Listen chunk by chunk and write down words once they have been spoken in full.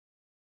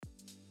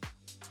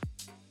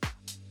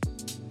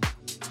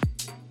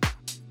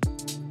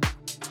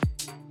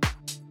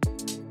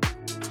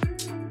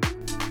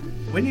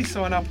When you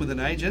sign up with an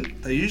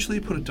agent, they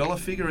usually put a dollar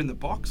figure in the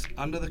box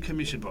under the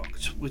commission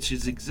box, which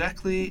is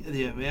exactly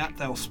the amount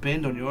they'll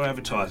spend on your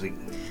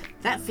advertising.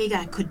 That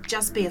figure could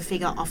just be a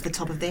figure off the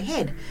top of their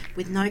head,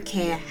 with no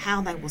care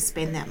how they will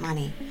spend that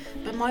money.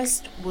 But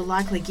most will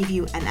likely give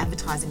you an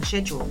advertising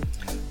schedule.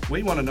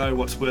 We want to know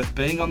what's worth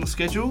being on the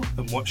schedule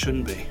and what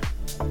shouldn't be.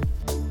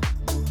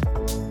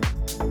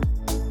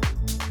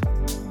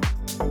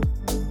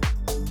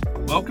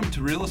 Welcome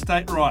to Real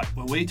Estate Right,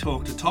 where we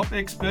talk to top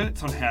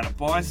experts on how to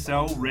buy,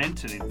 sell,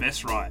 rent and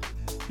invest right.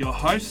 Your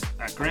hosts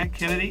are Grant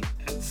Kennedy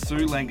and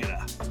Sue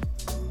Langata.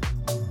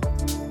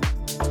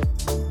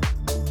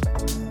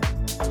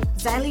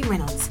 Zali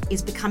Reynolds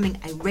is becoming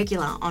a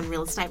regular on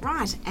Real Estate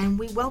Right, and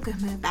we welcome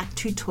her back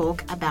to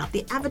talk about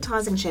the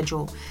advertising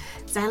schedule.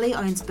 Zali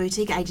owns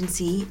boutique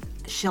agency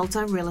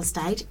Shelter Real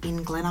Estate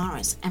in Glen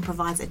Iris and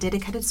provides a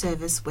dedicated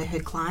service where her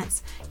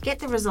clients get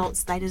the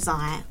results they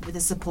desire with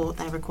the support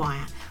they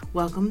require.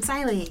 Welcome,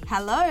 Zali.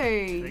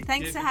 Hello.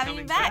 Thanks for having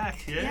me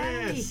back.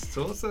 Yes, it's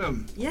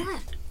awesome. Yeah.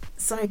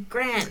 So,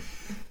 Grant.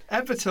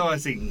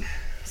 Advertising.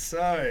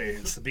 So,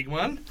 it's a big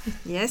one.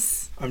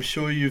 Yes. I'm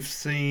sure you've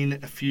seen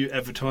a few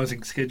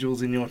advertising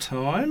schedules in your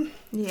time.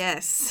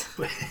 Yes.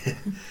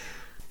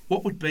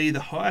 What would be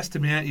the highest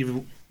amount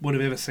you would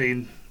have ever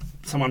seen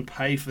someone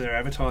pay for their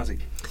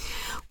advertising?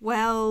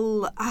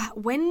 Well,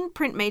 when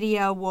print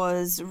media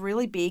was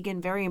really big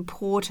and very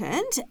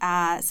important,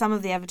 some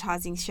of the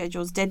advertising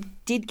schedules did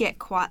get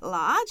quite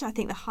large. I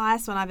think the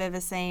highest one I've ever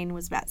seen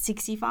was about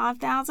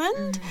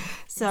 $65,000.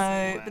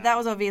 But that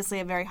was obviously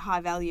a very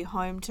high value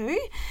home too.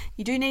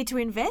 You do need to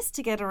invest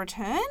to get a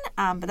return,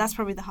 but that's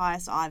probably the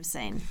highest I've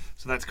seen.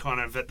 So that's kind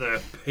of at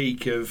the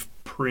peak of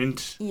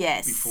print.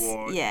 Yes.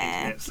 Before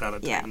internet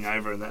started taking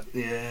over and that.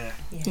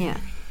 Yeah.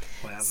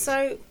 Wow.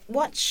 So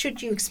what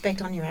should you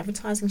expect on your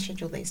advertising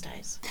schedule these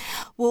days?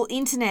 Well,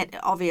 internet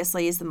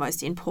obviously is the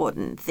most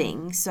important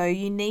thing. So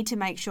you need to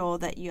make sure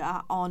that you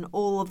are on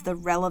all of the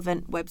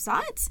relevant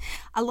websites.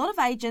 A lot of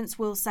agents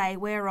will say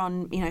we're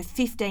on,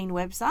 15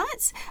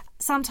 websites.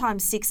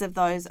 Sometimes 6 of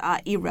those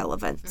are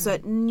irrelevant. So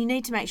you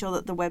need to make sure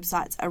that the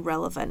websites are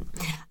relevant.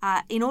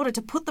 In order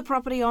to put the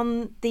property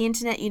on the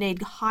internet, you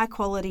need high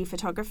quality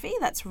photography.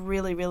 That's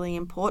really, really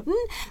important.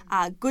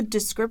 Good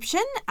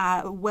description,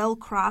 well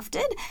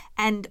crafted,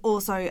 and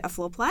also a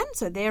floor plan.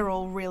 So they're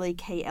all really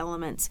key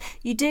elements.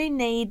 You do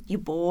need your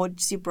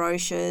boards, your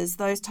brochures,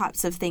 those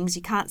types of things.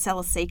 You can't sell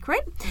a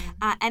secret.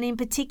 And in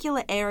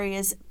particular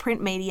areas,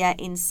 print media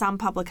in some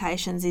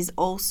publications is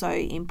also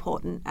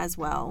important as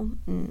well.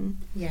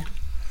 Yeah.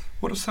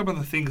 What are some of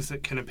the things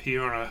that can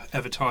appear on an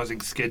advertising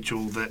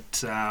schedule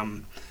that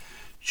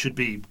should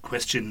be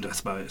questioned, I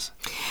suppose?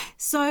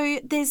 So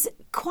there's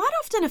quite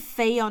often a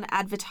fee on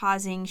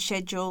advertising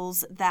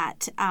schedules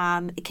that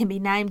it can be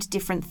named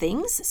different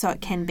things. So it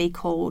can be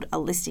called a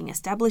listing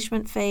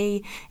establishment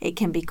fee. It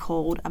can be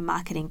called a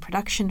marketing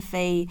production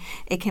fee.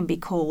 It can be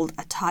called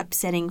a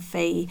typesetting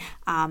fee.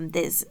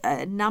 There's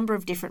a number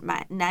of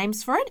different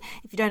names for it.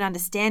 If you don't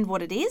understand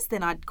what it is,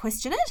 then I'd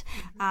question it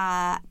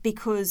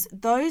because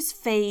those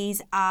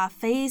fees are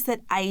fees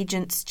that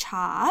agents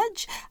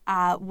charge,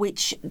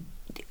 which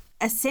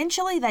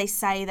essentially they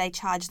say they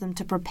charge them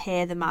to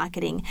prepare the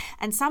marketing,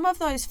 and some of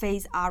those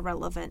fees are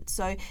relevant.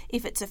 So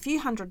if it's a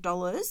few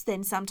 $100s,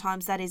 then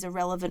sometimes that is a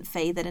relevant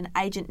fee that an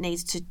agent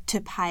needs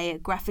to pay a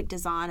graphic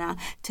designer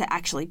to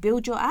actually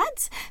build your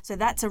ads. So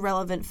that's a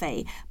relevant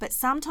fee. But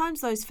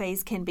sometimes those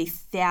fees can be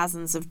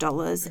thousands of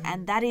dollars,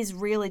 and that is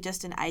really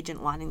just an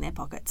agent lining their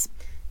pockets.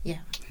 Yeah.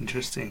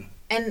 Interesting.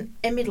 And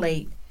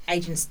admittedly,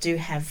 agents do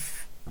have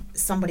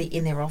somebody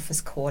in their office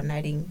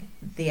coordinating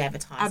the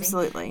advertising.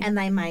 Absolutely. And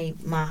they may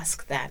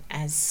mask that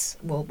as,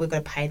 well, we've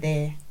got to pay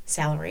their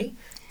salary,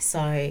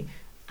 so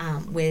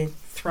we're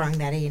throwing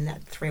that in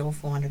at $300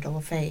 or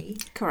 $400 fee.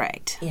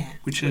 Correct. Yeah.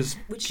 Which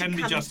can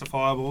be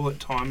justifiable at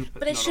times,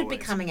 but it not should always.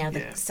 be coming out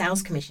of the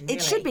sales commission, really.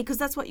 It should be, because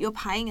that's what you're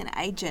paying an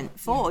agent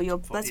for.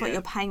 That's what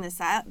you're paying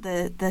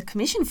the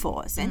commission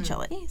for,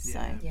 essentially.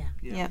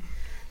 Yeah.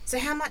 So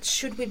how much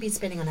should we be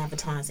spending on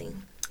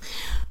advertising?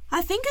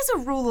 I think as a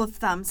rule of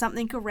thumb,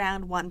 something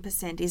around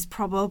 1% is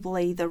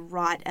probably the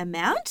right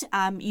amount.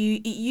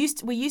 We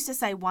used to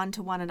say 1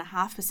 to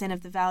 1.5%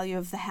 of the value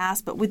of the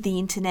house, but with the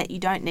internet, you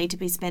don't need to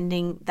be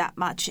spending that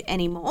much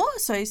anymore.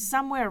 So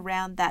somewhere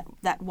around that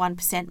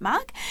 1%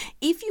 mark.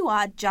 If you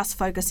are just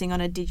focusing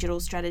on a digital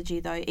strategy,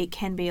 though, it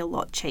can be a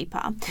lot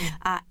cheaper.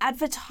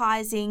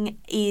 Advertising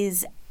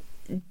is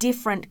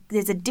different.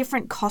 There's a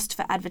different cost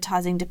for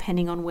advertising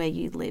depending on where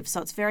you live.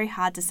 So it's very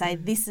hard to say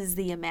this is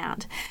the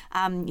amount.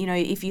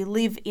 If you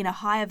live in a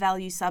higher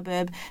value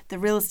suburb, the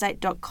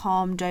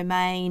realestate.com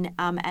domain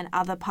and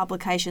other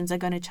publications are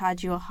going to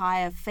charge you a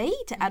higher fee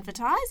to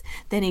advertise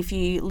than if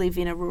you live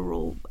in a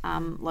rural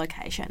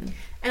location.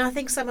 And I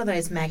think some of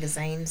those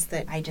magazines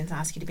that agents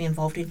ask you to be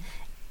involved in,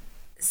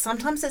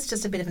 sometimes it's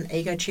just a bit of an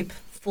ego trip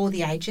for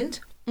the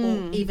agent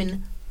or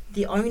even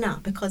the owner,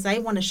 because they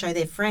want to show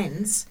their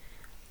friends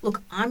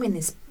look, I'm in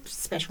this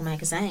special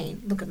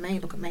magazine. Look at me,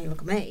 look at me,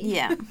 look at me.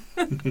 Yeah.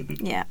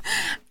 Yeah.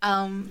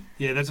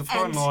 Yeah, there's a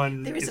fine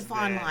line. There is a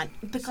fine line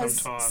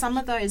because sometimes. some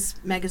of those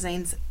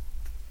magazines,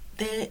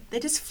 they're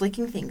just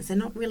flicking things. They're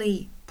not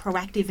really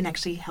proactive in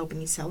actually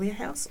helping you sell your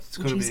house.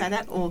 Would you say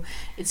that? Or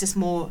it's just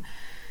more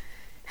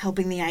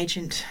helping the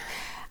agent?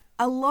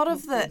 A lot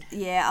of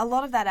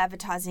that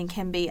advertising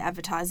can be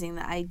advertising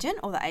the agent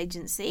or the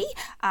agency.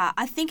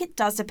 I think it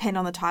does depend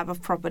on the type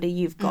of property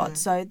you've got.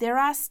 So there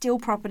are still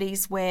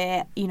properties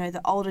where, you know, the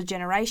older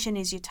generation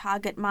is your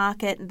target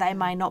market. They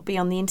may not be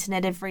on the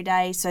internet every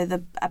day, so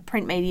the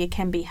print media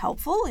can be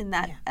helpful in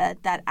that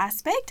that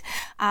aspect.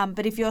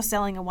 But if you're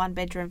selling a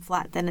one-bedroom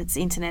flat, then it's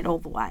internet all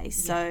the way.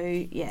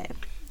 So,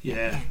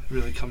 Yeah, it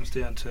really comes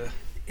down to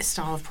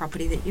style of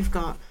property that you've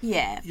got.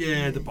 Yeah,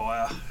 the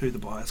buyer, who the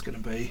buyer's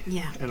going to be.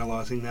 Yeah.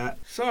 Analysing that.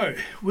 So,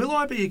 will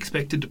I be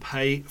expected to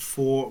pay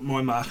for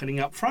my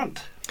marketing up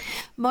front?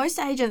 Most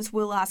agents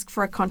will ask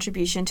for a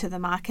contribution to the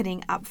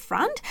marketing up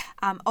front.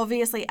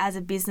 Obviously, as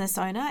a business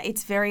owner,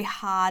 it's very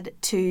hard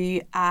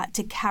to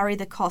carry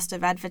the cost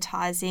of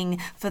advertising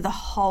for the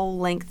whole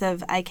length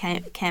of a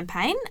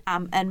campaign,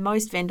 and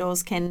most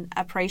vendors can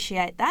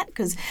appreciate that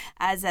because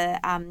as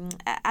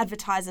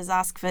advertisers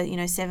ask for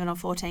 7 or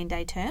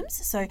 14-day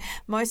terms. So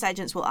most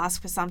agents will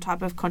ask for some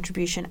type of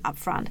contribution up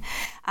front.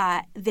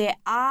 There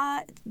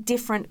are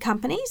different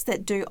companies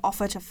that do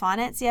offer to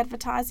finance the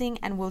advertising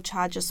and will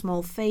charge a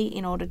small fee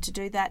in order to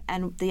do that,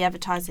 and the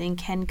advertising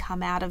can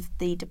come out of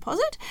the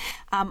deposit.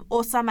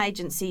 Or some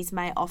agencies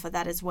may offer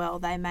that as well.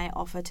 They may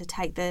offer to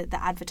take the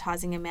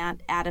advertising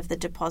amount out of the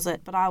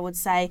deposit, but I would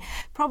say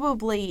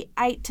probably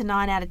 8 to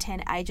 9 out of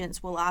 10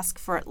 agents will ask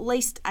for at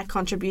least a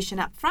contribution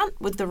up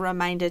front with the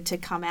remainder to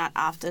come out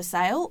after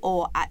sale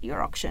or at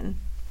your auction.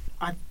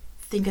 I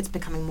think it's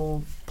becoming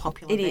more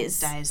popular these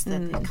days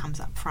that it comes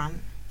up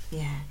front.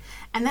 Yeah.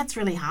 And that's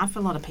really hard for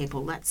a lot of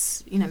people.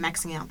 That's,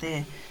 maxing out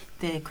their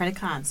credit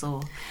cards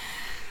or...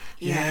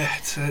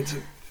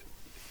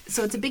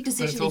 So it's a big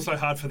decision. But it's also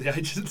hard for the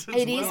agents as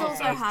It well. is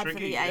also So it's hard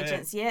tricky, for the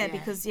agents,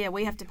 because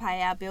we have to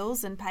pay our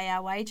bills and pay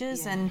our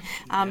wages,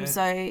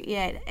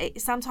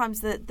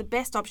 sometimes the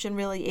best option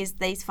really is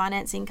these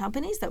financing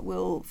companies that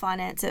will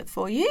finance it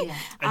for you. Yeah.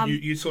 And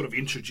you sort of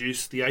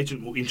the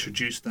agent will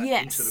introduce that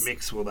into the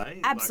mix, will they?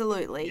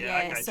 Absolutely,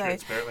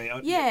 transparently.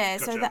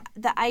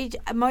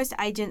 Most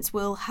agents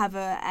will have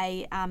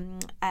a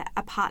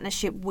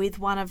partnership with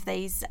one of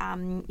these.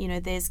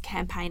 There's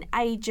campaign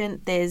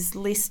agent, there's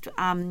list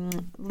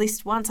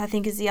once, I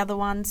think, is the other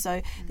one.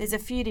 So there's a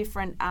few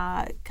different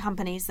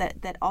companies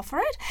that offer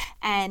it,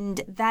 and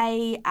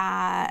they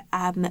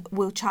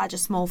will charge a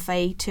small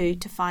fee to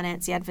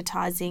finance the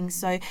advertising.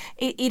 So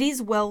it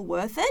is well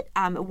worth it,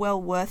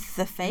 well worth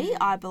the fee,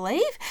 I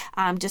believe,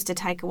 just to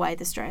take away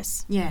the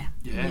stress.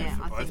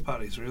 For both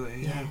parties,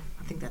 really. Yeah,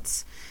 I think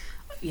that's...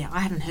 I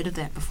hadn't heard of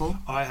that before.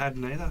 I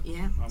hadn't either.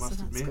 Yeah, I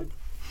must admit. Good.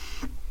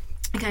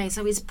 Okay,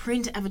 so is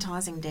print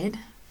advertising dead?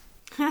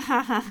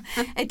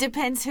 It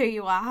depends who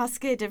you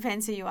ask. I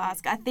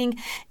think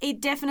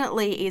it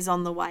definitely is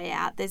on the way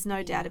out. There's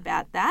no doubt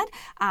about that.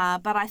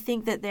 But I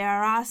think that there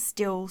are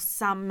still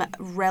some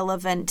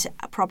relevant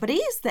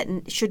properties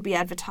that should be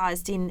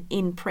advertised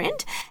in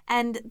print,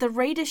 and the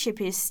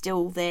readership is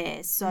still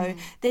there. So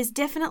there's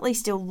definitely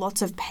still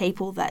lots of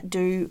people that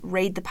do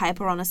read the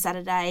paper on a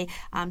Saturday,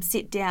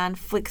 sit down,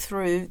 flick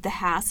through the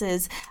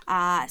houses.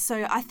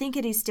 So I think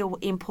it is still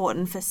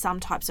important for some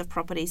types of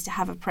properties to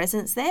have a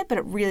presence there, but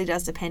it really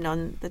does depend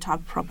on the type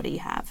of property you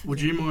have.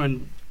 Would you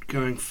mind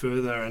going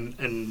further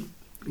and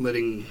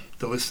letting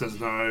the listeners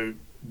know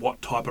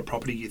what type of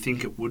property you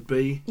think it would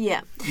be?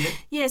 Yeah,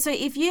 so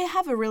if you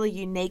have a really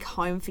unique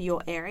home for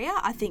your area,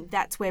 I think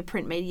that's where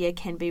print media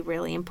can be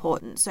really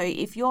important. So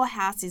if your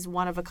house is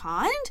one of a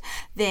kind,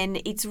 then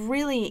it's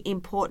really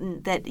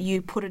important that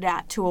you put it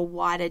out to a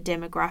wider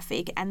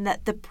demographic, and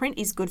that the print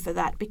is good for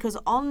that, because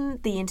on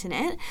the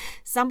internet,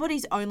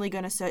 somebody's only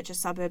going to search a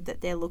suburb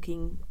that they're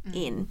looking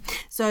in.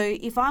 So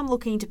if I'm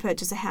looking to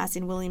purchase a house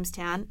in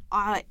Williamstown,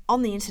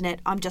 on the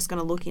internet, I'm just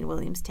going to look in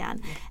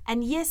Williamstown.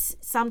 And yes,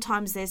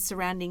 sometimes there's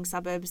surrounding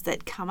suburbs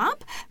that come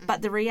up,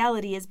 but the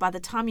reality is by the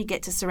time you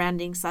get to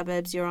surrounding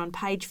suburbs, you're on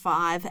page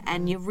 5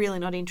 and you're really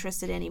not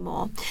interested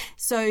anymore.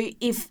 So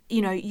if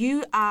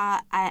you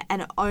are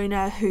an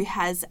owner who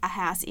has a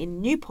house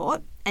in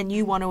Newport and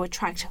you want to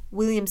attract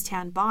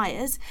Williamstown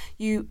buyers,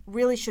 you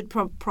really should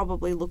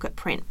probably look at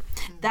print.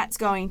 That's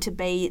going to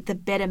be the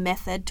better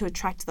method to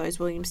attract those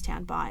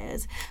Williamstown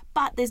buyers.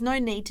 But there's no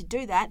need to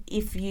do that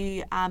if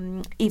you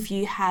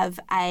have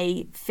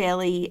a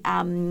fairly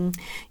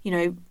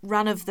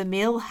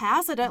run-of-the-mill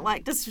house. I don't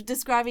like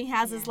describing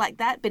houses like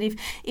that, but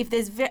if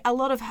there's a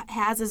lot of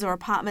houses or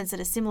apartments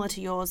that are similar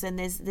to yours, then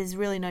there's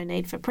really no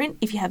need for print.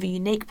 If you have a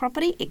unique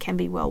property, it can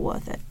be well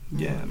worth it.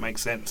 Yeah, it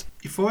makes sense.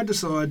 If I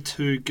decide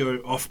to go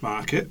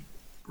off-market,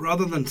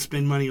 rather than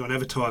spend money on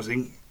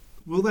advertising,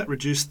 Will that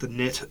reduce the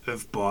net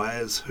of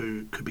buyers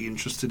who could be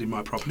interested in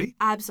my property?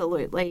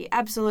 Absolutely.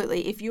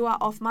 If you are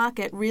off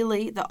market,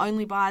 really the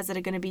only buyers that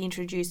are going to be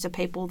introduced are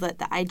people that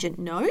the agent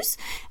knows,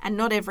 and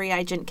not every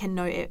agent can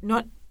know it.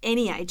 Not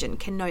any agent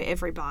can know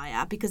every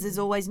buyer because there's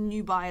always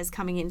new buyers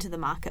coming into the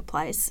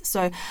marketplace.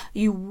 So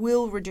you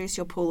will reduce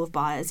your pool of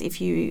buyers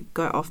if you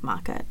go off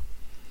market.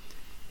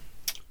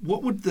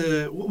 What would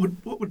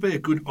be a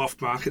good off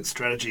market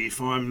strategy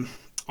if I'm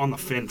on the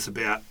fence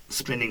about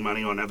spending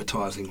money on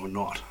advertising or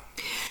not?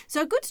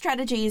 So a good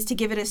strategy is to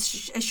give it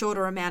a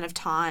shorter amount of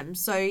time.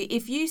 So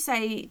if you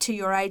say to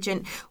your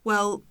agent,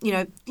 well,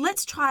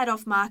 let's try it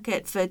off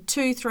market for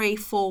 2, 3,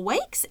 4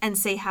 weeks and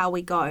see how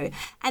we go,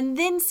 and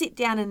then sit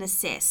down and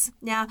assess.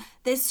 Now,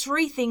 there's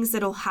 3 things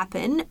that'll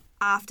happen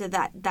after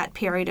that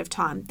period of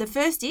time. The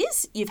first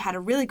is you've had a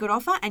really good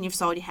offer and you've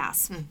sold your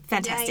house.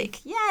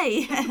 Fantastic.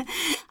 Yay.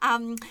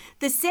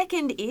 The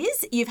second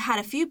is you've had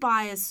a few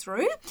buyers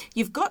through,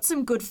 you've got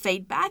some good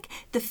feedback,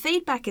 the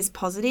feedback is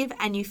positive,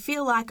 and you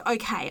feel like,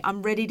 okay,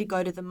 I'm ready to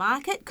go to the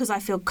market because I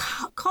feel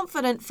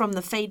confident from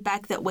the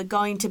feedback that we're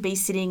going to be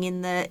sitting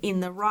in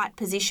the right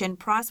position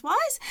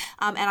price-wise,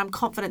 and I'm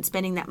confident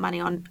spending that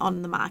money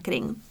on the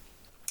marketing.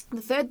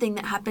 The third thing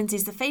that happens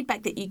is the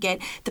feedback that you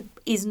get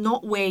is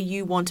not where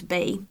you want to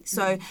be.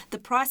 So the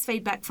price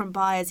feedback from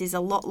buyers is a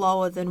lot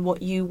lower than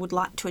what you would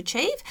like to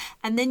achieve.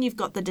 And then you've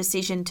got the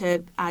decision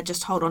to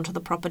just hold on to the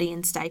property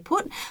and stay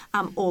put,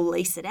 or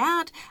lease it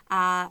out,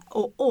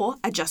 or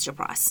adjust your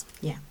price.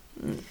 Yeah.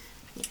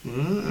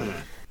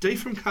 Dee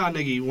from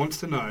Carnegie wants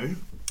to know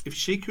if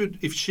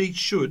she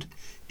should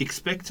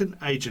expect an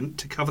agent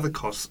to cover the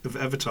costs of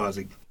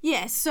advertising.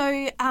 Yeah,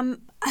 so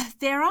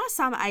there are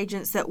some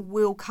agents that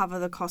will cover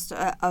the cost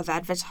of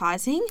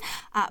advertising,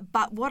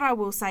 but what I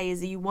will say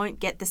is that you won't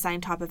get the same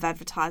type of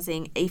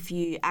advertising if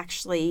you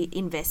actually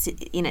invest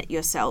in it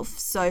yourself.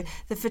 So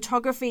the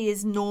photography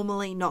is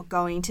normally not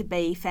going to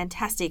be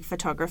fantastic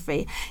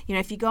photography.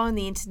 If you go on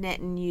the internet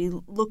and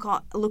you look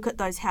at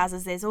those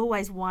houses, there's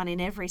always one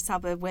in every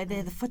suburb where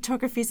the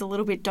photography is a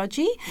little bit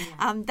dodgy.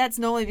 Yeah. That's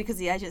normally because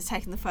the agent's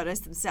taking the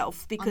photos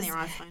themselves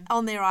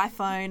on their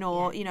iPhone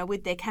or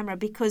with their camera,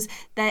 because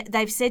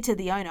they've said to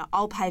the owner,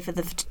 I'll pay for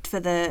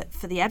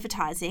the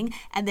advertising,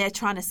 and they're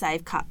trying to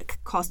save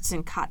costs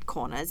and cut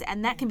corners,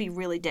 and that can be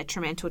really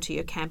detrimental to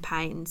your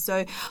campaign.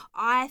 So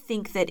I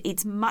think that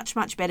it's much,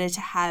 much better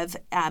to have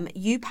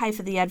you pay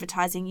for the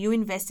advertising, you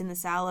invest in the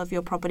sale of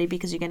your property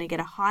because you're going to get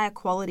a higher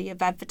quality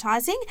of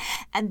advertising,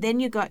 and then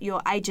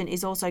your agent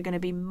is also going to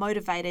be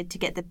motivated to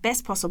get the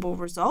best possible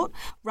result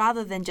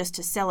rather than just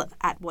to sell it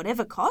at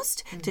whatever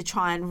cost to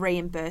try and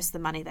reimburse the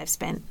money they've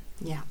spent.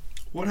 Yeah.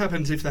 What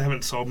happens if they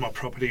haven't sold my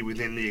property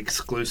within the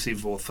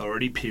exclusive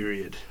authority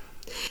period?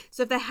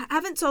 So if they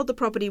haven't sold the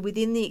property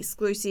within the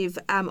exclusive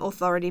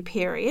authority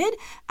period,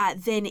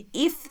 then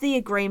if the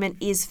agreement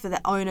is for the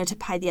owner to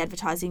pay the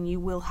advertising, you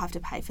will have to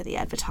pay for the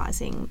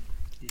advertising.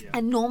 Yeah.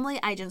 And normally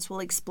agents will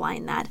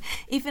explain that.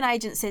 If an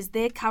agent says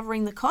they're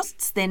covering the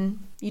costs, then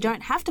you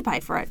don't have to pay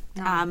for it,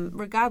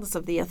 regardless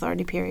of the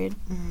authority period.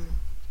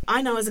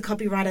 I know as a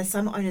copywriter,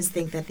 some owners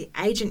think that the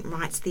agent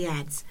writes the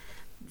ads.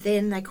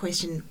 Then they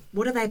question,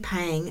 what are they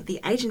paying the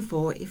agent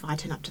for if I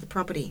turn up to the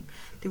property?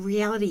 The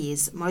reality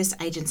is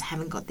most agents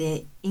haven't got their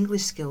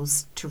English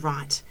skills to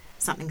write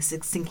something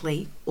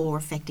succinctly or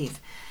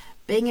effective.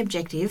 Being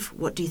objective,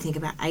 what do you think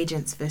about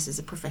agents versus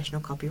a professional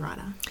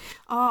copywriter?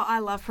 Oh, I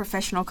love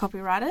professional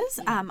copywriters.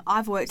 Yeah.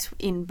 I've worked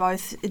in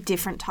both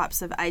different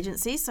types of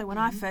agencies. So when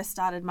I first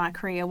started my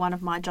career, one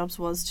of my jobs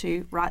was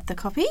to write the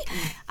copy.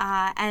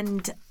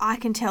 And I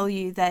can tell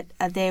you that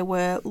there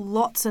were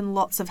lots and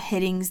lots of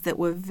headings that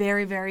were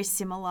very, very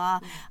similar.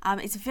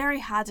 It's very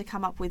hard to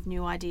come up with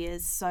new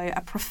ideas. So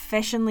a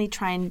professionally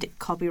trained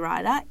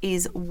copywriter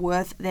is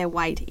worth their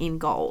weight in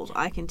gold.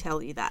 I can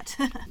tell you that.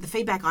 The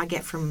feedback I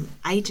get from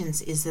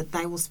agents is that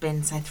they will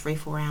spend, say,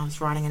 3-4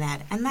 hours writing an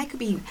ad, and they could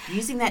be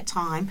using that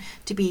time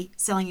to be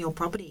selling your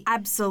property.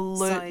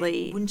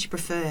 Absolutely. So wouldn't you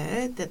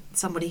prefer that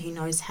somebody who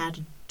knows how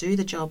to do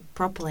the job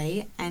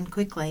properly and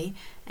quickly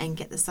and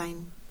get the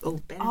same or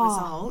better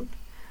result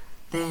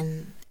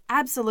than...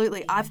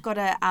 Absolutely. Yeah. I've got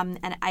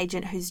an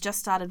agent who's just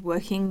started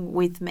working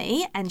with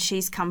me, and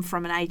she's come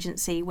from an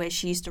agency where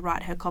she used to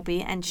write her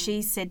copy, and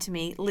she said to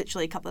me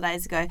literally a couple of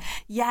days ago,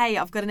 yay,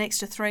 I've got an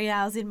extra 3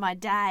 hours in my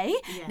day.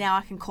 Yeah. Now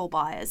I can call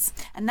buyers.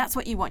 And that's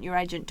what you want your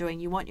agent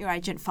doing. You want your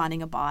agent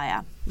finding a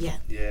buyer. Yeah.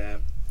 Yeah.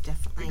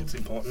 Definitely. I think it's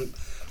important.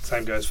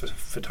 Same goes for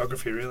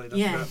photography, really,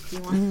 doesn't it?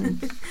 You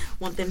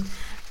want them...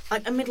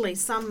 Like, admittedly,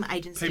 some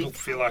agents... People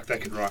feel like they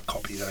can write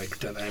copy, though,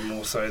 don't they,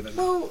 more so than...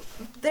 Well,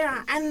 there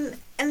are... And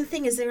the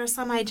thing is, there are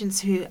some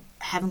agents who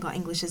haven't got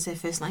English as their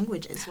first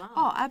language as well.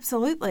 Oh,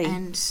 absolutely.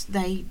 And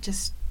they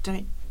just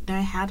don't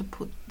know how to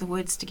put the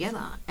words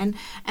together. And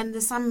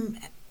there's some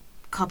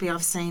copy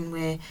I've seen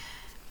where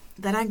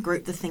they don't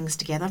group the things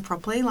together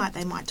properly. Like,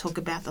 they might talk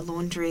about the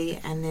laundry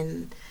and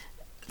then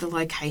the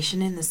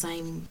location in the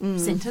same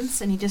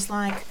sentence. And you're just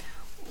like,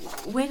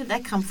 where did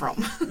that come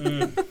from?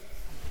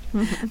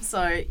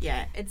 So,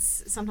 yeah,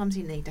 it's sometimes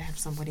you need to have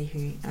somebody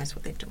who knows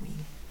what they're doing.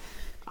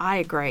 I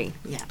agree.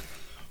 Yeah.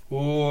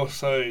 Oh,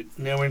 so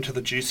now we're into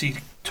the juicy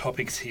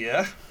topics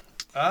here.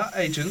 Are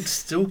agents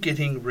still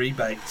getting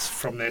rebates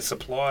from their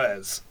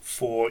suppliers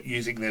for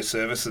using their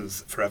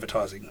services for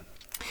advertising?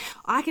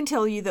 I can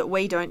tell you that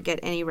we don't get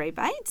any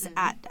rebates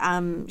at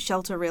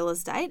Shelter Real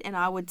Estate, and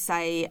I would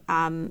say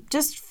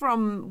just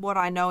from what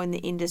I know in the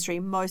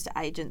industry, most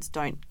agents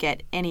don't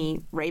get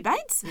any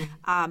rebates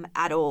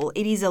at all.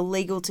 It is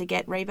illegal to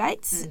get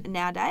rebates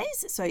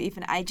nowadays, so if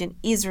an agent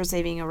is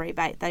receiving a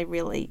rebate, they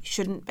really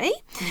shouldn't be.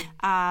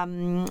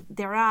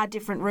 There are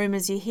different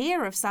rumours you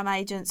hear of some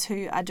agents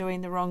who are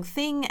doing the wrong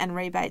thing, and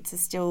rebates are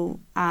still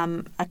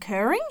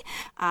occurring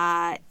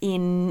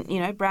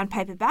in brown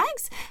paper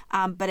bags,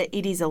 but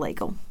it is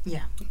illegal.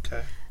 Yeah.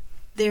 Okay.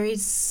 There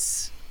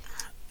is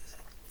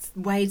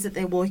ways that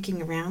they're working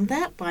around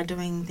that by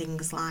doing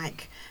things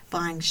like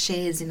buying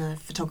shares in a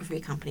photography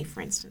company,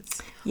 for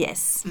instance.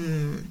 Yes.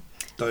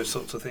 Those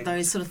sorts of things.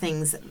 Those sort of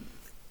things.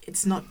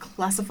 It's not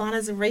classified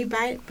as a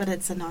rebate, but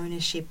it's an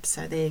ownership,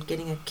 so they're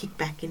getting a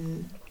kickback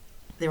in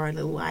their own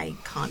little way,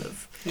 kind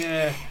of.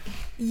 Yeah.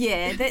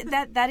 Yeah,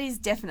 that is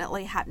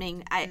definitely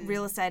happening.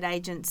 Real estate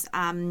agents,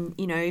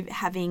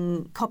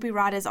 having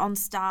copywriters on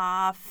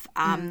staff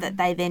that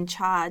they then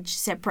charge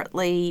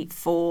separately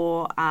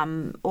for,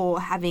 or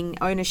having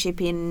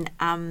ownership in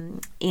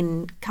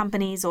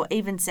companies, or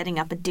even setting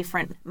up a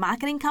different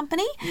marketing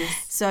company.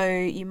 Yes. So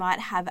you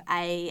might have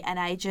an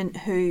agent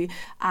who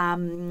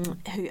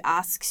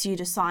asks you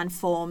to sign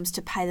forms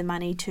to pay the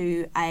money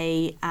to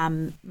a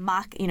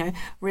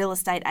real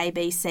estate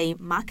ABC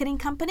marketing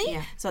company.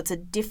 Yeah. So it's a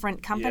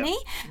different company.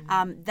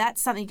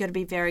 That's something you've got to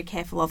be very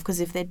careful of, because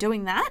if they're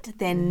doing that,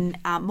 then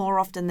more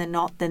often than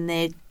not, then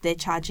they're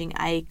charging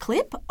a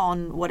clip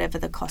on whatever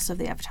the cost of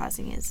the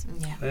advertising is.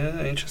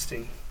 Yeah,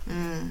 interesting.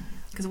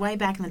 Because way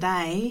back in the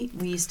day,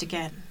 we used to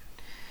get...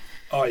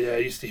 Oh, yeah, I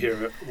used to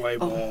hear it way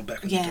more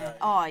back in the day.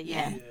 Oh,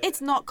 yeah. It's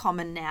not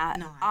common now.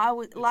 No.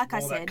 It's I more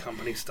said, that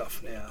company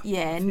stuff now.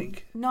 yeah, I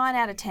think. 9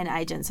 out of 10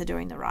 agents are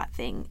doing the right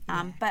thing.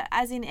 But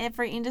as in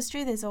every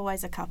industry, there's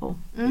always a couple.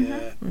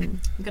 Yeah. We've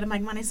got to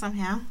make money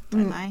somehow,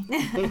 don't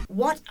they?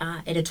 What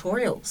are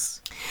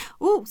editorials?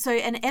 Oh, so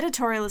an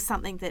editorial is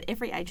something that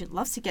every agent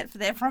loves to get for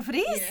their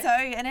properties. Yeah. So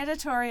an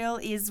editorial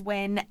is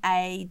when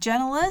a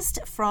journalist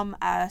from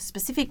a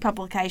specific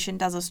publication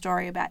does a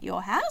story about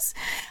your house.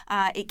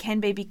 It can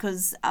be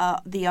because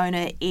the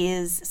owner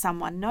is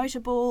someone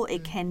notable.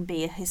 It can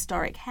be a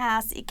historic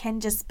house. It can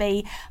just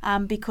be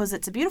because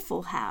it's a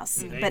beautiful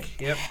house. Unique.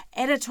 But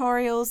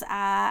editorials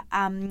are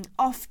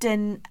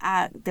often,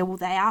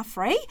 they are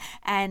free,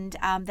 and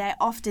they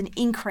often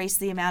increase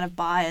the amount of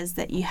buyers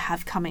that you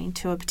have coming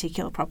to a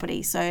particular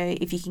property. So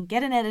if you can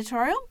get an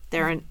editorial,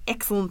 they're an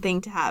excellent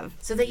thing to have.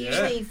 So they're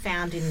usually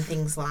found in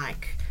things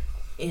like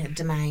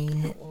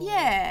Domain or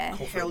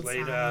Herald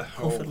Leader,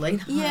 Sun, Corford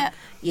Leader.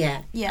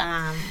 Yeah.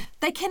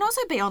 They can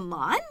also be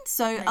online.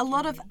 So a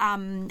lot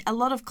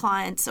of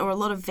clients or a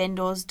lot of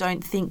vendors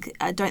don't think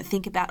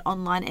about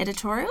online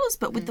editorials,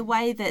 but with the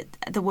way that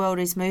the world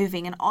is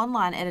moving, an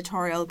online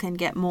editorial can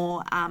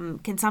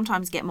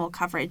sometimes get more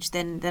coverage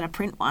than a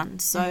print one.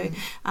 So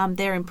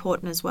they're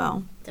important as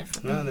well.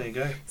 Definitely. Oh, there you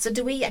go. So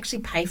do we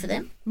actually pay for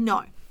them?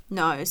 No.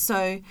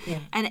 So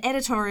an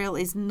editorial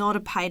is not a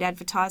paid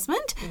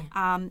advertisement.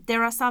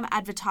 There are some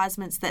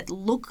advertisements that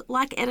look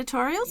like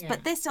editorials,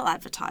 but they're still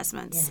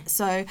advertisements. Yeah.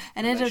 So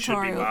an They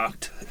editorial should be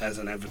marked as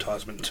an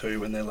advertisement too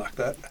when they're like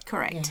that.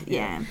 correct.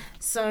 Yeah.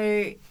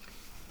 So,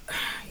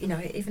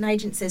 if an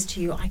agent says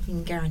to you, I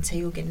can guarantee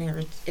you'll get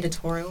an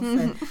editorial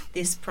for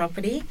this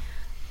property,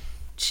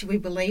 should we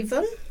believe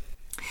them?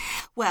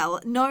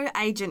 Well, no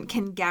agent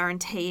can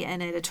guarantee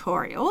an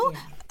editorial.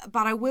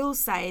 But I will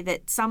say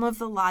that some of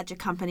the larger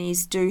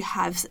companies do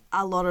have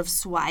a lot of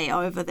sway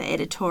over the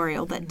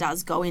editorial that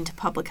does go into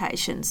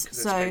publications.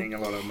 Because they're spending a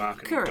lot of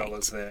marketing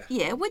dollars there.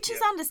 Yeah, which is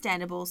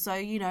understandable. So,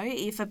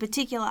 if a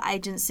particular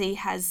agency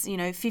has,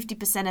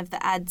 50% of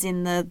the ads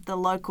in the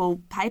local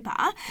paper,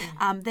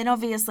 then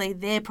obviously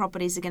their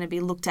properties are going to be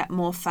looked at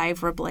more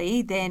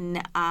favourably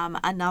than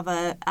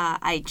another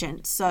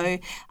agent. So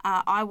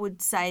I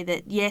would say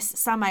that, yes,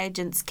 some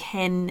agents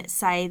can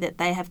say that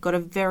they have got a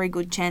very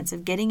good chance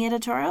of getting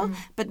editorial,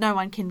 but no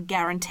one can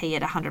guarantee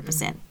it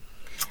 100%.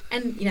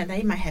 And,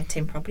 they may have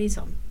 10 properties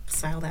on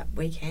sale that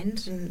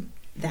weekend, and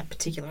that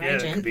particular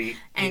agent. It could be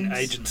an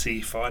agency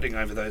fighting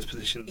over those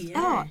positions.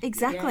 Oh,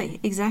 exactly.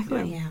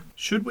 Yeah.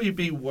 Should we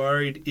be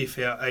worried if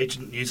our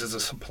agent uses a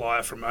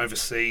supplier from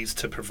overseas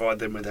to provide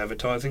them with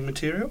advertising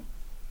material?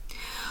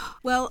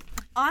 Well,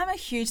 I'm a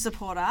huge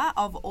supporter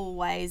of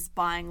always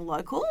buying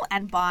local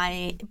and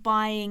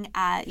buying,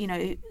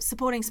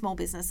 supporting small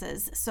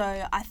businesses.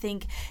 So I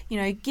think,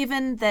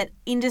 given that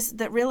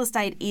that real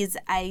estate is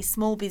a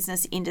small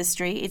business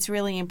industry, it's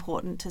really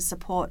important to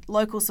support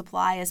local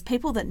suppliers,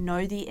 people that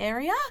know the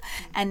area,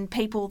 and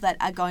people that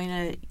are going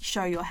to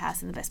show your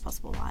house in the best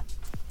possible light.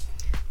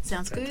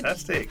 Sounds good.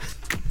 Fantastic.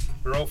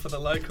 We're all for the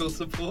local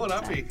support,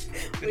 aren't we?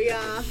 We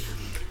are.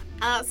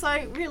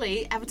 So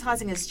really,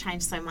 advertising has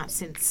changed so much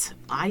since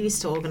I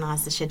used to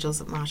organise the schedules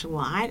at Marshall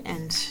White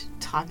and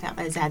type out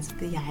those ads at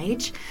The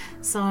Age.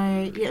 So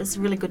yeah, it's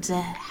really good to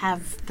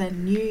have the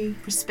new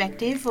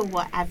perspective of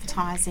what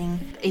advertising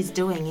is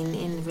doing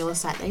in real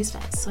estate these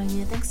days. So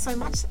yeah, thanks so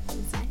much,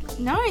 Zali.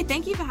 No,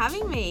 thank you for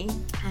having me.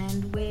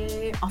 And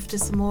we're off to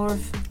some more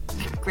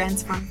of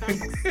Grant's fun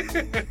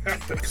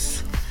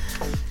facts.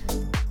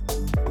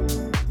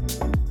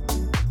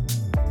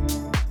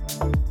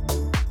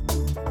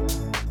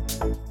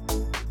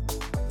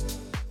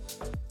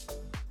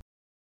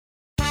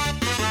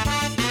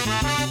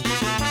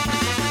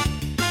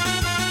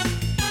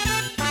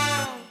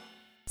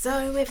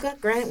 So we've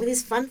got Grant with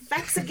his fun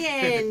facts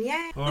again.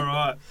 Yay! All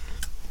right.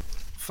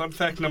 Fun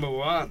fact number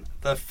 1.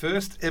 The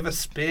first ever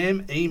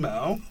spam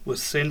email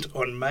was sent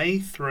on May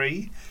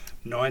 3,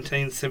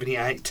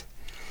 1978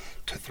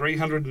 to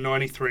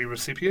 393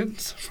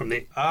 recipients from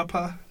the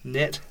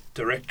ARPANET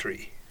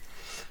directory,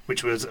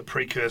 which was a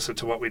precursor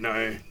to what we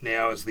know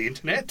now as the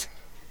internet.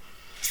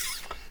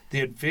 The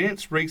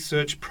Advanced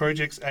Research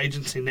Projects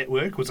Agency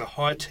Network was a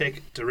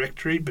high-tech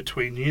directory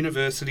between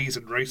universities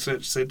and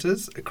research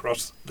centres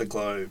across the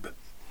globe.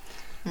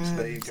 So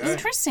there you go.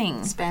 Interesting.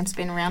 Spam's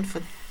been around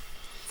for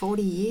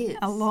 40 years.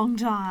 A long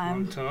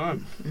time.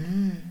 Long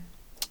time.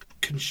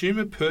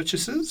 Consumer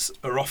purchases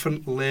are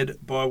often led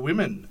by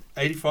women.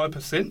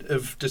 85%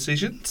 of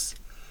decisions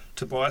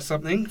to buy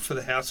something for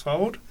the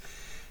household,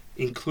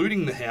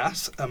 including the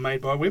house, are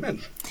made by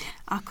women.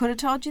 I could have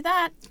told you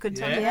that. Good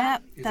Yeah. time. Yeah.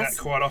 Is that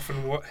quite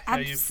often how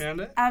you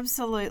found it?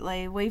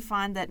 Absolutely. We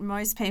find that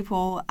most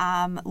people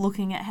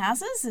looking at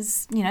houses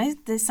is,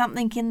 there's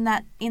something in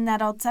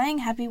that old saying,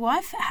 happy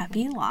wife,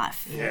 happy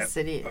life. Yes,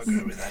 it is. I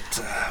go with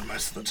that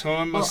most of the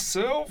time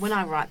myself. When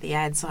I write the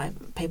ads,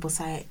 people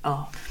say,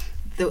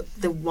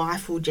 the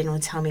wife will generally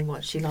tell me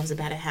what she loves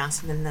about her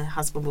house, and then the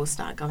husband will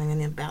start going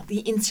in about the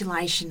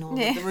insulation or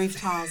the roof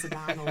tiles are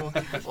done or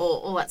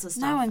all that sort of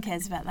stuff. No one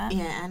cares about that.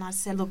 Yeah, and I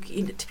said, look,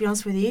 to be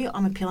honest with you,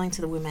 I'm appealing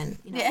to the women.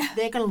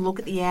 They're going to look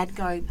at the ad and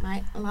go,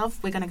 mate, love,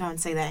 we're going to go and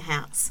see that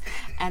house.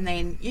 And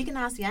then you can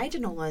ask the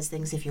agent all those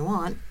things if you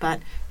want, but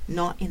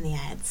not in the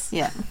ads.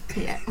 Yeah.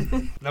 Yeah.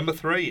 Number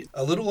 3,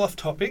 a little off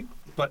topic,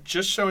 but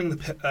just showing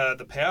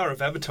the power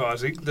of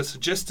advertising, the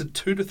suggested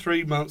 2 to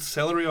 3 months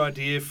salary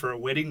idea for a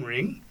wedding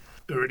ring,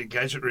 or an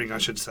engagement ring I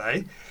should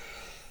say,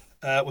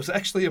 was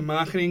actually a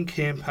marketing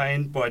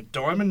campaign by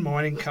diamond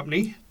mining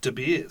company De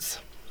Beers.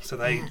 So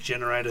they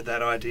generated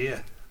that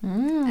idea.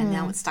 And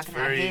now it's stuck in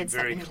our Very, heads that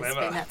very we need to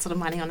clever. spend that sort of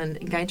money on an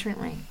engagement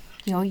ring.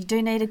 You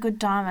do need a good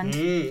diamond.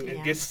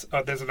 I guess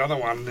there's another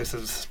one. This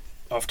is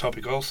off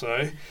topic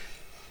also.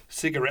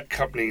 Cigarette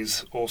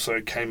companies also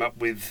came up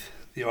with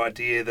the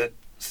idea that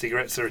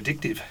cigarettes are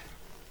addictive.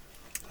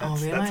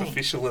 That's really?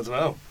 official as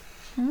well.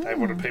 They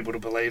wanted people to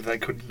believe they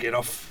couldn't get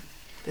off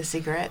The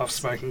cigarettes.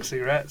 smoking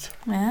cigarettes.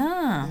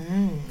 Ah.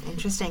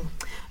 Interesting.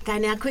 Okay,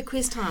 now quick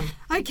quiz time.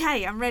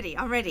 Okay, I'm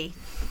ready.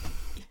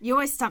 You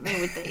always stump me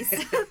with these.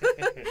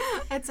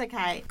 It's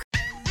okay.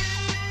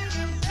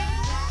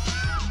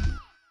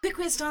 Quick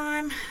quiz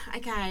time.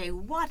 Okay,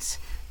 what,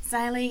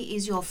 Zali,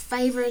 is your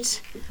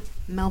favourite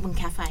Melbourne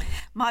cafe?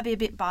 Might be a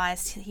bit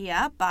biased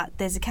here, but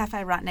there's a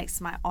cafe right next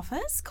to my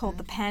office called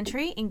The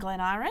Pantry in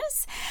Glen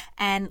Iris,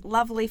 and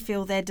lovely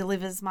Phil there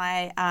delivers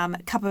my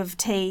cup of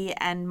tea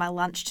and my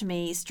lunch to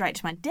me straight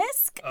to my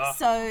desk,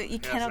 so you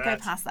cannot go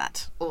past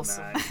that.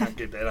 Awesome. No, can't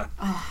get better.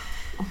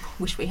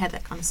 Wish we had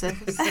that kind of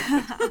service.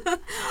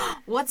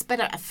 What's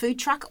better, a food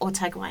truck or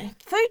takeaway?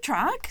 Food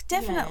truck,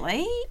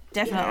 definitely.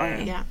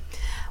 Yeah.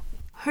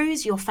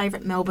 Who's your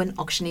favourite Melbourne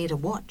auctioneer to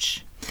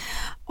watch?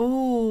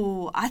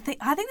 Ooh, I think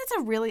that's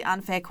a really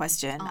unfair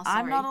question. Oh,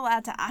 I'm sorry. not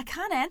allowed to. I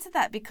can't answer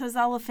that because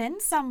I'll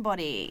offend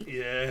somebody.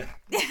 Yeah.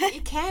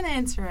 You can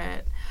answer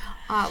it.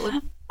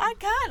 Look. I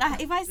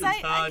can't. If I say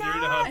It's hard, I you're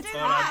in a hard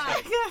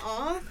can't. spot,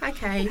 Oh,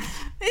 okay.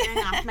 Fair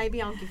enough.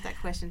 Maybe I'll give that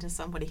question to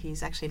somebody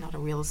who's actually not a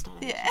real estate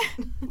agent.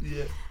 Yeah.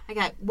 Yeah.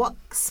 Okay, what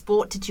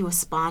sport did you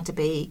aspire to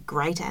be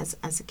great as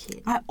a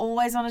kid? I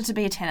always wanted to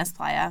be a tennis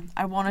player.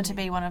 I wanted to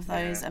be one of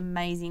those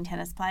amazing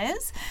tennis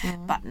players,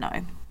 but no.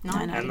 No,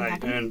 And didn't they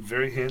happen. earn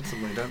very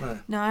handsomely, don't they?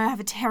 No, I have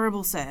a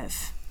terrible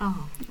serve.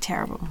 Oh,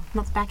 Terrible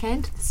not the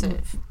backhand, the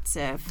serve.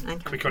 serve.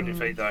 Okay. Quick on your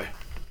feet, though.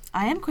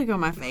 I am quick on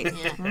my feet.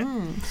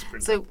 Sprint.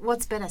 So,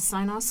 what's better,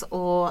 Sonos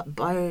or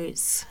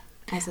Bose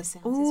as a sound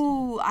system?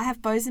 Ooh, I have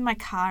Bose in my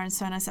car and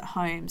Sonos at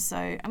home, so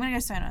I'm going to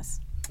go Sonos.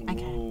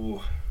 Okay. Ooh.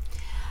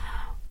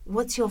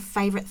 What's your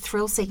favourite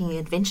thrill-seeking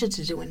adventure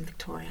to do in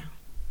Victoria?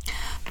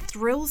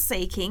 Thrill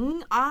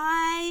seeking.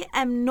 I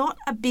am not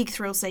a big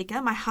thrill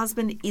seeker. My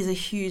husband is a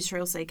huge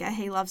thrill seeker.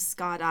 He loves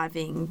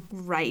skydiving,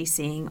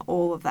 racing,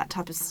 all of that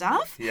type of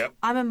stuff. Yep.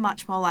 I'm a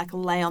much more like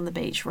lay on the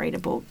beach, read a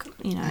book,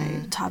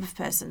 type of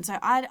person. So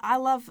I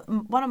love,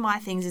 one of my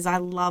things is I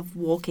love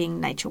walking,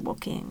 nature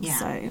walking. Yeah.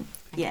 So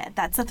yeah,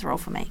 that's a thrill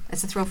for me.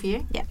 That's a thrill for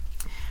you? Yeah.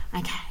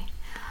 Okay.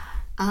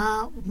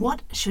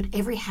 What should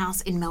every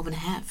house in Melbourne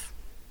have?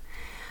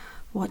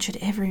 What should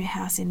every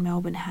house in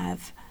Melbourne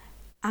have?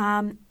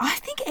 I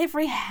think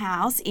every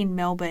house in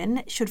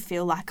Melbourne should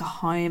feel like a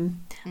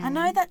home. I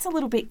know that's a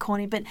little bit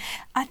corny, but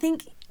I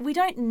think we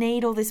don't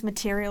need all this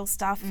material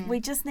stuff. We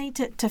just need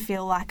to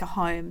feel like a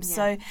home. Yeah.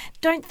 So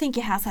don't think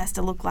your house has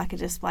to look like a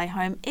display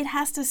home. It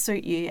has to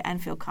suit you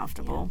and feel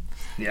comfortable.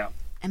 Yeah.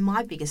 And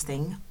my biggest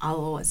thing, I'll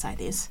always say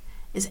this,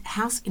 is a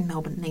house in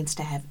Melbourne needs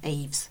to have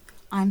eaves.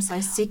 I'm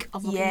so sick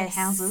of looking at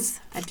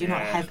houses that do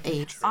not have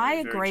eaves. I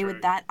Very agree true.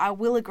 with that. I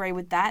will agree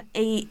with that.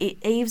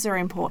 Eaves are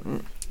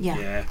important.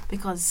 Yeah.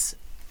 Because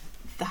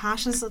the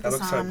harshness of They the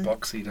look so sun,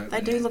 boxy, don't they?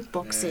 they do look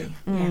boxy.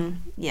 Mm.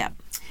 Yeah.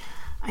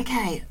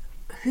 Okay,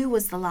 who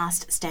was the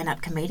last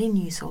stand-up comedian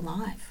you saw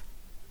live?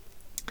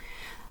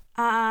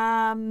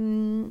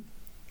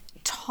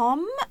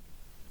 Tom,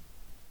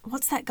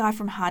 what's that guy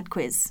from Hard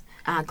Quiz?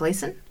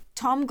 Gleason?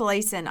 Tom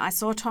Gleason. I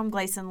saw Tom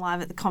Gleason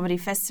live at the Comedy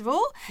Festival,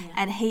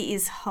 and he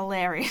is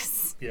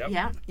hilarious. Yep.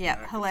 Yeah. Yeah,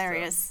 good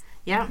hilarious.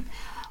 Yeah.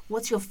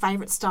 What's your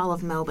favourite style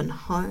of Melbourne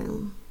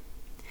home?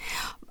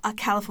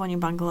 Californian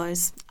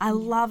bungalows. I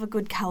love a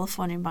good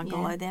Californian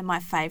bungalow. Yeah. They're my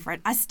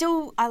favourite.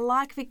 I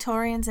like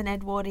Victorians and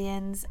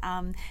Edwardians,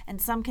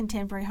 and some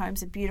contemporary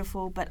homes are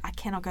beautiful, but I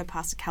cannot go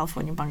past a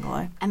Californian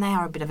bungalow. And they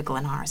are a bit of a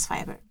Glen Iris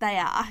favourite. They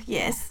are,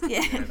 yes.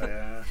 Yeah. Yeah, they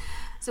are.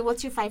 So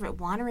what's your favourite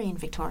winery in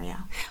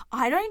Victoria?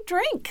 I don't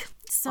drink.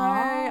 So Oh.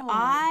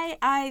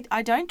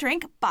 I don't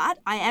drink, but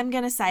I am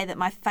going to say that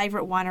my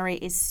favourite winery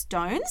is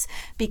Stones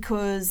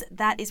because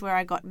that is where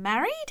I got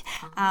married.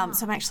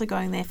 So I'm actually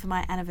going there for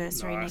my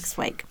anniversary Nice. next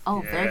week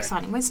Oh, Yeah. very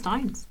exciting. Where's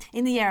Stones?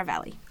 in the Yarra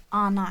Valley.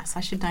 Oh, nice.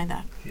 I should know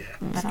that. Yeah,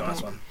 it's a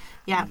nice one.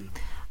 Yeah.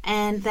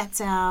 And that's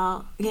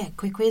our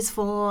quick quiz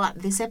for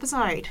this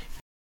episode.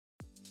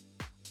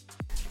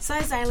 So,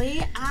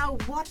 Zali,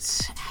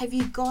 what have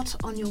you got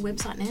on your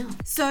website now?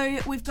 So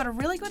we've got a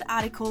really good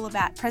article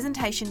about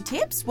presentation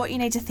tips, what you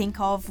need to think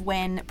of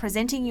when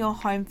presenting your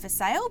home for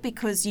sale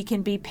because you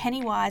can be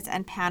penny wise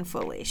and pound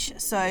foolish.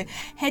 So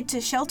head to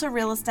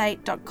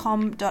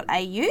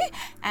shelterrealestate.com.au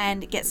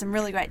and get some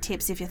really great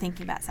tips if you're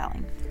thinking about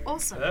selling.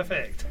 Awesome.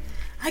 Perfect.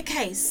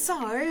 Okay,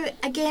 so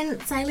again,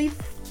 Zali,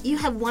 you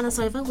have won us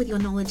over with your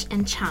knowledge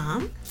and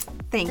charm.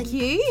 Thank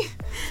you.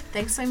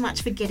 Thanks so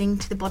much for getting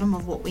to the bottom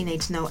of what we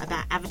need to know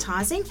about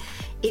advertising.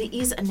 It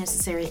is a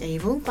necessary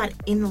evil, but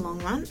in the long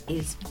run, it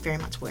is very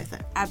much worth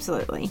it.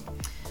 Absolutely.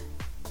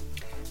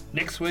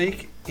 Next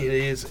week it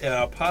is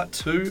our part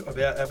 2 of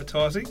our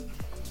advertising,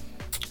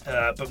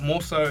 but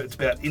more so it's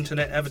about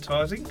internet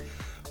advertising.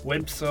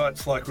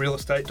 Websites like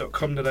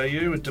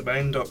realestate.com.au and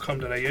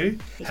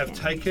domain.com.au have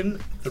taken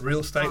the real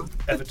estate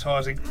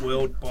advertising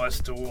world by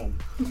storm.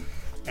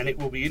 And it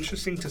will be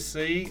interesting to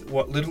see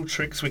what little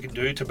tricks we can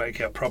do to make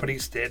our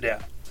properties stand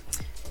out.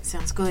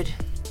 Sounds good.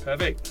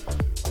 Perfect.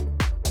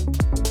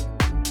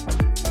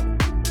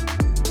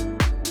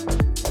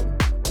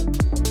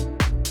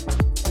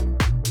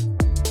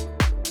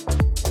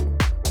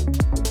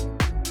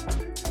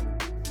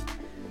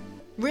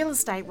 Real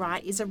Estate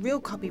Right is a Real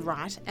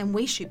Copyright and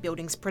We Shoot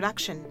Buildings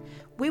production.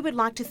 We would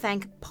like to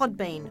thank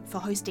Podbean for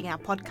hosting our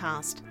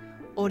podcast,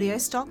 Audio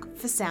Stock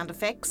for sound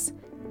effects,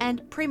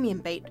 and Premium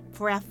Beat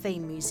for our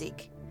theme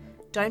music.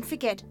 Don't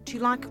forget to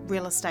like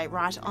Real Estate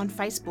Right on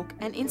Facebook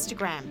and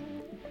Instagram.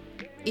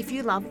 If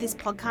you love this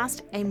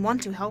podcast and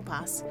want to help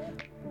us,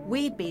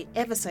 we'd be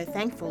ever so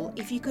thankful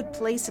if you could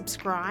please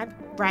subscribe,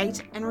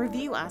 rate and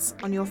review us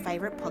on your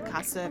favourite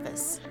podcast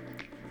service.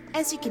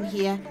 As you can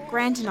hear,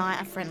 Grant and I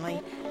are friendly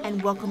and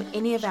welcome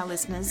any of our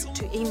listeners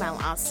to email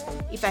us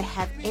if they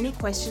have any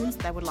questions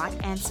they would like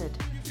answered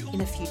in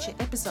a future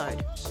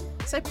episode.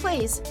 So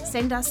please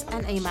send us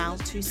an email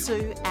to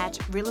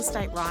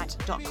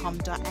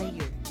sue@realestateright.com.au.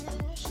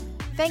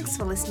 Thanks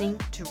for listening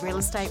to Real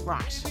Estate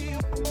Right.